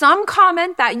salt. Some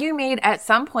comment that you made at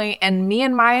some point, and me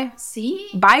and my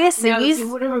biases... No, you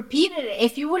would have repeated it.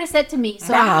 If you would have said to me,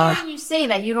 so how can you say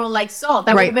that you don't like salt?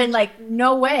 That would have been like,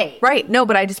 no way. Right. No,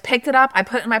 but I just picked it up. I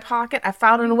put it in my pocket. I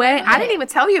filed it away. I didn't even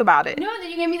tell you about it. No, and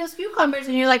then you gave me those cucumbers,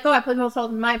 and you're like, oh, I put no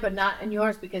salt in mine, but not in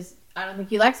yours because I don't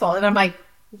think you like salt. And I'm like...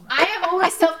 I am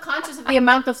always self-conscious of the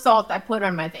amount of salt I put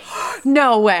on my things.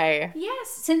 No way. Yes.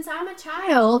 Since I'm a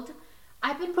child,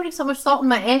 I've been putting so much salt in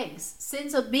my eggs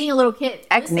since being a little kid.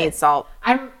 Eggs need salt.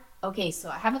 Okay, so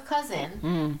I have a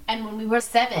cousin, and when we were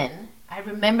 7, I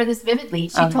remember this vividly.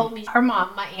 She told me her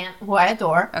mom, my aunt, who I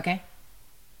adore,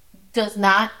 does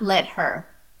not let her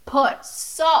put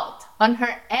salt on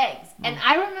her eggs. And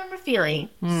I remember feeling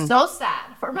so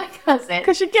sad for my cousin.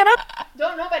 Because she get up.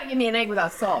 Don't nobody give me an egg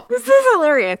without salt. This is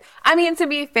hilarious. I mean, to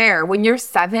be fair, when you're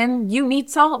 7, you need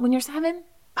salt when you're 7?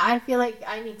 I feel like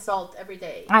I need salt every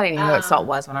day. I didn't even know what salt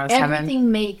was when I was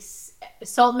 7.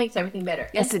 Salt makes everything better.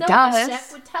 Yes, it does. A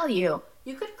chef would tell you,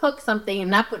 you could cook something and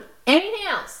not put anything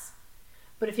else.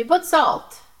 But if you put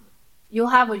salt, you'll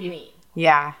have what you need.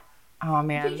 Yeah. Oh,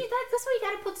 man. That's why you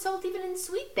got to put salt even in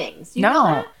sweet things. You know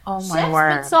that? Oh, my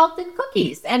word. Chefs put salt in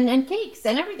cookies and cakes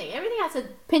and everything. Everything has a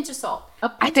pinch of salt.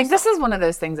 I think this is one of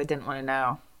those things I didn't want to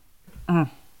know.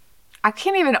 I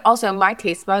can't even... Also, my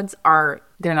taste buds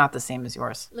they're not the same as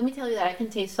yours. Let me tell you that I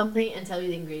can taste something and tell you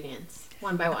the ingredients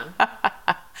one by one.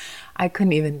 I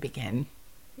couldn't even begin.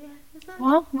 Yeah.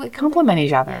 Well, we complement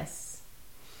each other. Yes.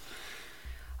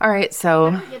 All right,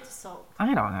 so... How do we get to salt?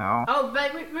 I don't know. Oh,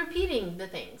 but repeating the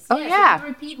things. Oh, yeah. So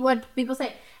repeat what people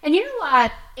say. And you know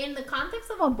what? In the context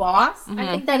of a boss, I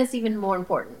think that is even more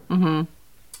important. Mm-hmm.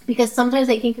 Because sometimes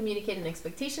they can communicate an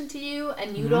expectation to you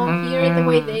and you don't hear it the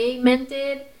way they meant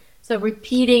it. So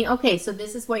repeating, okay, so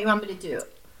this is what you want me to do.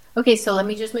 Okay, so let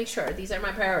me just make sure. These are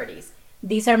my priorities.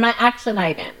 These are my action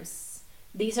items.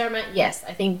 These are my... Yes,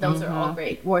 I think those are all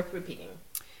great. Worth repeating.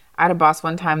 I had a boss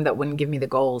one time that wouldn't give me the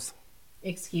goals.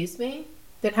 Excuse me?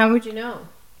 Then how would you know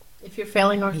if you're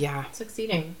failing or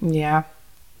succeeding? Yeah.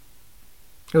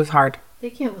 It was hard. They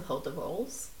can't withhold the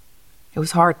goals. It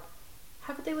was hard.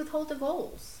 How could they withhold the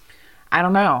goals? I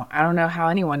don't know. I don't know how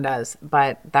anyone does,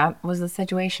 but that was the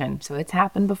situation. So it's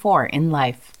happened before in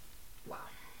life. Wow.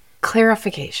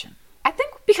 Clarification. I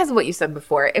think because of what you said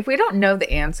before, if we don't know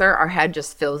the answer, our head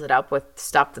just fills it up with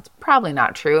stuff that's probably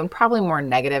not true and probably more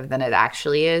negative than it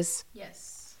actually is.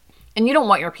 Yes. And you don't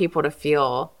want your people to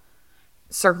feel,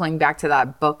 circling back to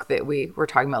that book that we were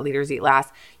talking about, Leaders Eat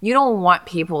Last, you don't want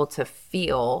people to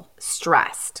feel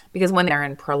stressed because when they're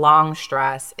in prolonged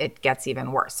stress, it gets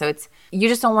even worse. So you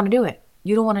just don't want to do it.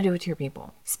 You don't want to do it to your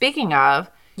people. Speaking of,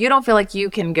 you don't feel like you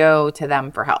can go to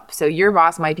them for help. So your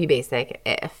boss might be basic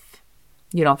if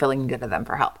you don't feel like you can go to them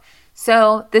for help.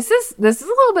 So this is a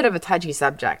little bit of a touchy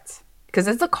subject because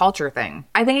it's a culture thing.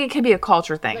 I think it could be a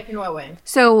culture thing. Like in what way?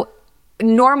 So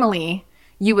normally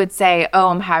you would say, oh,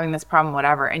 I'm having this problem,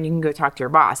 whatever, and you can go talk to your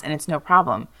boss and it's no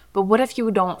problem. But what if you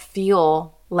don't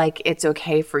feel like it's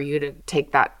okay for you to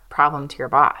take that problem to your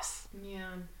boss? Yeah.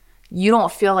 You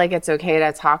don't feel like it's okay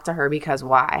to talk to her because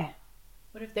why?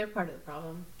 What if they're part of the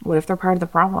problem? What if they're part of the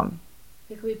problem?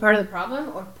 They could be part of the problem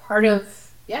or part of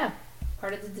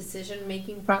the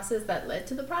decision-making process that led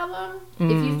to the problem.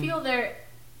 If you feel they're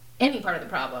any part of the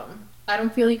problem, I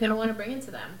don't feel you're going to want to bring it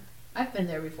to them. I've been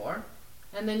there before.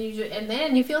 And then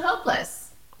you feel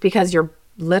helpless. Because your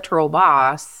literal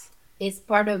boss is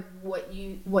part of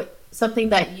something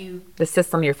that the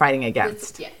system you're fighting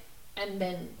against. Yeah. And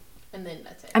then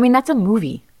that's it. I mean, that's a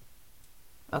movie.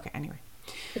 Okay, anyway.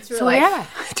 It's real life. Yeah,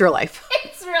 it's real life.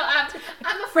 It's real.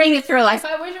 I'm afraid it's real life.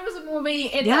 I wish it was a movie.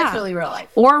 It's actually real life.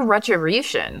 Or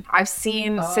retribution. I've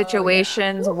seen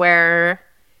situations where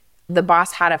the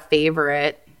boss had a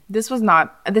favorite. This was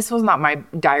not my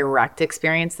direct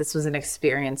experience. This was an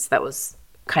experience that was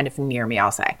kind of near me,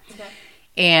 I'll say. Okay.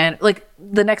 And like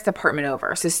the next department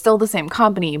over. So still the same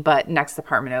company, but next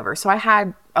department over. So I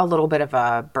had a little bit of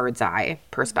a bird's eye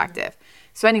perspective.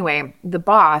 So anyway, the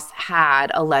boss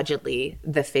had allegedly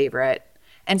the favorite.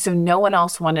 And so no one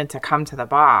else wanted to come to the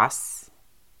boss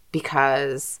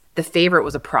because the favorite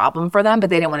was a problem for them, but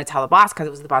they didn't want to tell the boss because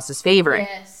it was the boss's favorite.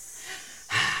 Yes.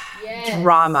 Yes.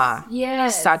 Drama.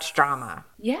 Yes. Such drama.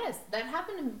 Yes, that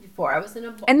happened to me before. I was in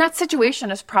a... And that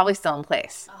situation is probably still in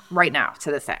place right now to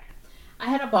this day. I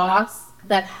had a boss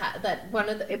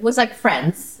it was like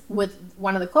friends with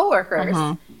one of the coworkers.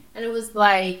 And it was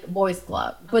like boys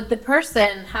club. But the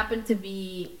person happened to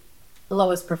be the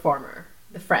lowest performer,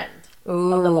 the friend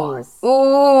of the boss.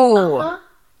 Ooh.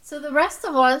 So the rest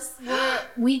of us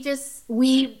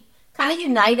we kind of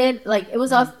united, like it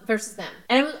was us versus them.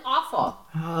 And it was awful.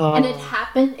 Oh. And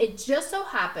it just so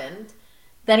happened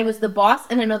that it was the boss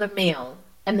and another male.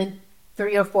 And then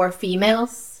 3 or 4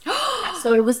 females.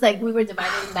 So it was like we were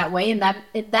divided in that way. And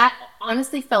that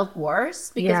honestly felt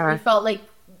worse because we felt like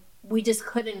we just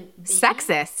couldn't be.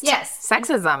 Sexist. Yes.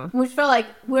 Sexism. We felt like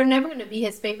we're never going to be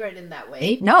his favorite in that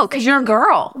way. No, because you're a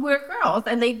girl. We're girls,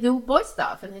 and they do boy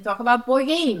stuff, and they talk about boy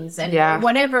games, and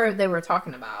whatever they were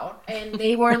talking about. And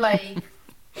they were like,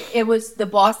 it was the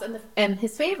boss and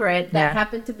his favorite that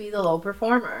happened to be the low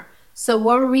performer. So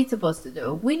what were we supposed to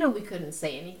do? We knew we couldn't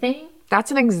say anything.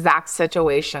 That's an exact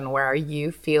situation where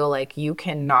you feel like you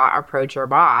cannot approach your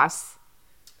boss.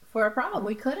 For a problem.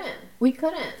 We couldn't.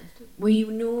 We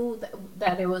knew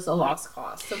that it was a lost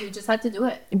cause. So we just had to do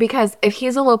it. Because if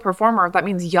he's a low performer, that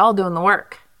means y'all doing the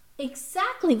work.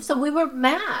 Exactly. So we were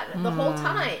mad the whole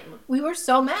time. We were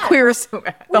so mad. We were so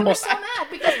mad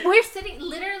because we're sitting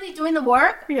literally doing the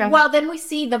work. Yeah. Well, then we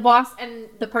see the boss and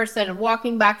the person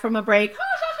walking back from a break.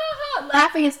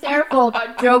 Laughing hysterical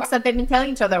about jokes that they've been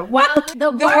telling each other. Well,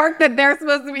 the work that they're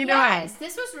supposed to be doing. Yes,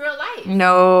 this was real life.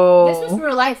 No. This was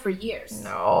real life for years.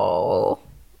 No.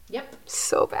 Yep.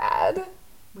 So bad.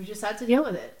 We just had to deal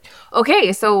with it.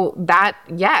 Okay, so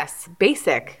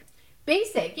basic.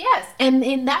 Basic, yes. And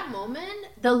in that moment,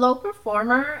 the low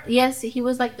performer, yes, he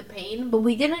was like the pain, but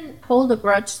we didn't hold a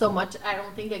grudge so much, I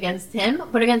don't think, against him,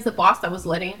 but against the boss that was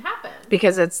letting it happen.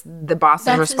 Because it's the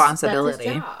boss's responsibility.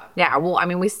 That's his job. Yeah, well, I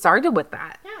mean, we started with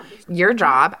that. Yeah. Your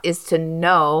job is to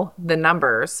know the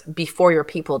numbers before your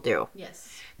people do.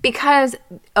 Yes. Because,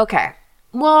 okay,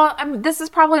 Well, this is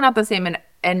probably not the same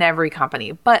in every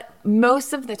company, but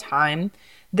most of the time,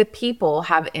 the people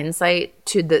have insight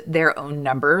to their own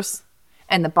numbers,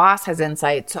 and the boss has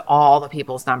insight to all the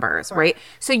people's numbers, right?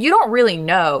 So you don't really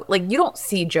know, like, you don't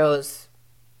see Joe's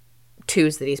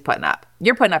 2s that he's putting up.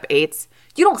 You're putting up 8s.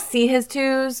 You don't see his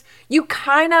 2s. You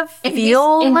kind of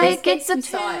feel like it's a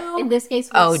 2. In this case,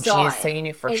 we saw it. Oh, geez, so you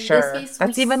knew for sure.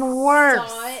 That's even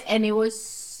worse. Saw it, and it was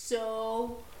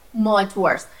so much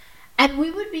worse. And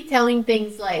we would be told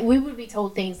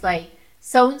things like,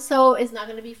 so-and-so is not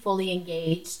going to be fully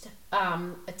engaged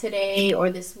today or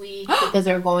this week because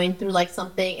they're going through like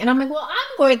something. And I'm like, well,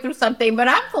 I'm going through something, but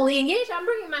I'm fully engaged. I'm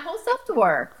bringing my whole self to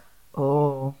work.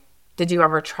 Oh. Did you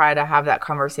ever try to have that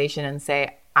conversation and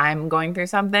say, I'm going through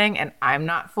something and I'm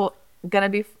not going to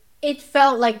be... It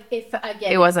felt like,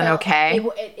 it wasn't okay?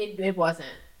 It wasn't.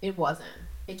 It wasn't.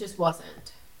 It just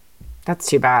wasn't. That's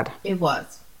too bad. It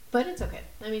was. But it's okay.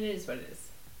 I mean, it is what it is.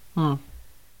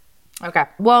 Okay.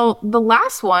 Well, the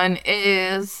last one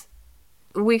is,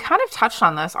 we kind of touched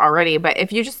on this already, but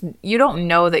if you don't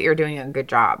know that you're doing a good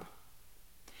job.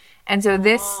 And so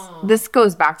this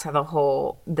goes back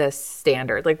to this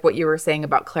standard, like what you were saying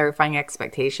about clarifying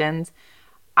expectations.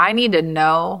 I need to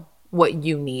know what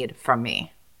you need from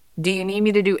me. Do you need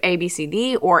me to do A, B, C,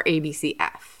 D or A, B, C,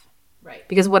 F? Right.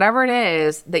 Because whatever it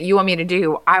is that you want me to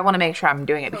do, I want to make sure I'm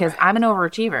doing it because I'm an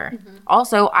overachiever. Mm-hmm.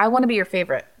 Also, I want to be your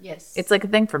favorite. Yes. It's like a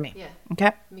thing for me. Yeah.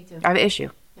 Okay? Me too. I have an issue.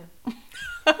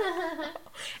 Yeah.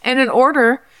 And in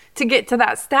order to get to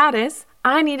that status,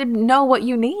 I need to know what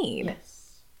you need.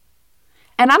 Yes.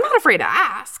 And I'm not afraid to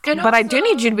ask, but I do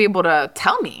need you to be able to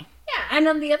tell me. Yeah, and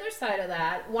on the other side of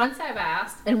that, once I've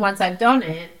asked and once I've done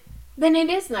it, then it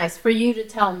is nice for you to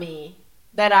tell me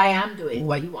that I am doing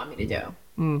what you want me to do.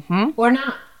 Mm-hmm. Or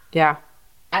not. Yeah.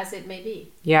 As it may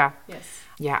be. Yeah. Yes.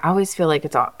 Yeah, I always feel like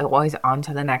it's always on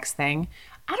to the next thing.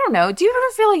 I don't know. Do you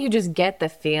ever feel like you just get the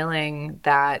feeling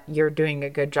that you're doing a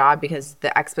good job because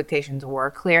the expectations were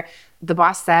clear? The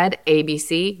boss said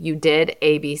ABC, you did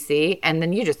ABC, and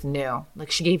then you just knew.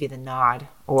 Like, she gave you the nod,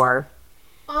 or...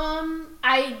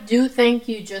 I do think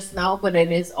you just know, but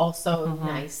it is also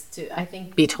nice to, I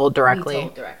think... Be told directly.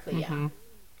 Yeah.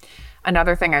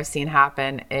 Another thing I've seen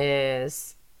happen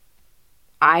is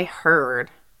I heard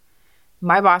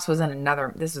my boss was in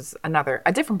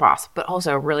a different boss, but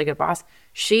also a really good boss.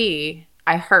 I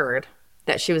heard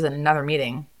that she was in another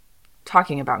meeting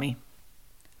talking about me,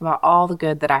 about all the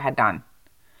good that I had done.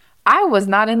 I was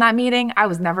not in that meeting. I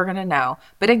was never going to know,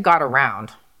 but it got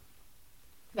around.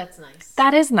 That's nice.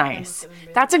 That is nice.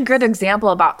 That's a good example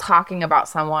about talking about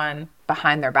someone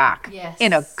behind their back. Yes.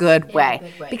 In a good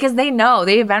way. Because they know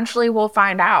they eventually will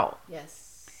find out.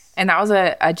 Yes. And that was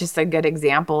just a good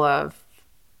example of,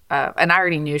 and I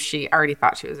already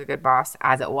thought she was a good boss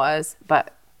as it was,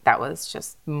 but that was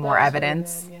just more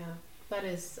evidence. Really good, yeah. That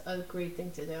is a great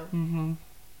thing to do. Mm-hmm.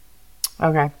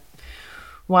 Okay.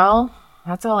 Well,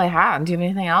 that's all I had. Do you have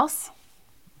anything else?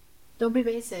 Don't be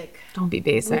basic. Don't be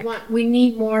basic. We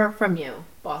need more from you,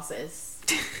 bosses.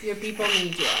 Your people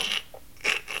need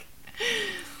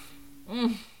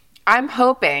you. I'm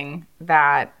hoping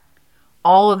that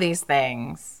all of these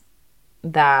things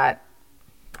that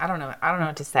I don't know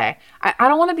what to say. I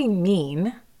don't want to be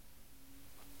mean.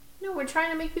 No, we're trying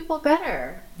to make people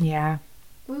better. Yeah.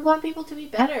 We want people to be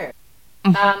better.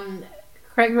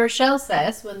 Craig Rochelle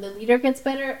says, when the leader gets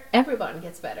better, everyone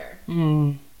gets better.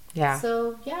 Yeah.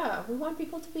 So, yeah, we want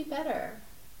people to be better.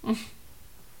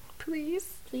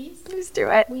 Please. Please do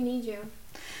it. We need you.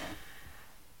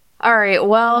 All right.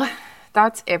 Well,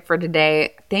 that's it for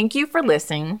today. Thank you for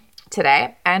listening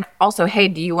today. And also, hey,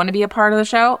 do you want to be a part of the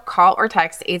show? Call or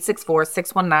text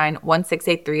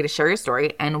 864-619-1683 to share your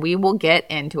story, and we will get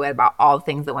into it about all the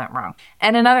things that went wrong.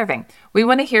 And another thing, we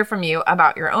want to hear from you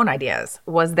about your own ideas.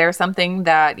 Was there something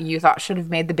that you thought should have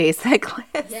made the basic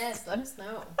list? Yes, let us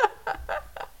know.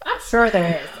 I'm sure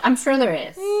there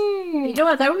is. You know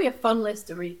what? That would be a fun list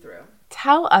to read through.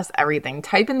 Tell us everything.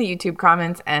 Type in the YouTube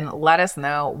comments and let us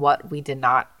know what we did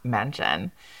not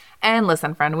mention. And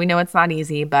listen, friend, we know it's not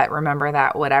easy, but remember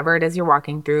that whatever it is you're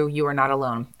walking through, you are not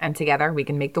alone. And together, we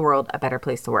can make the world a better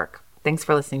place to work. Thanks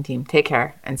for listening, team. Take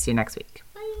care and see you next week.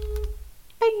 Bye.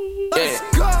 Bye. Let's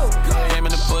go. Ham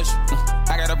in the bush.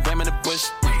 I got a ram in the bush.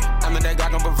 I'm the that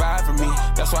God gon' provide for me.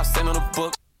 That's why I stand on the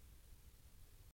book.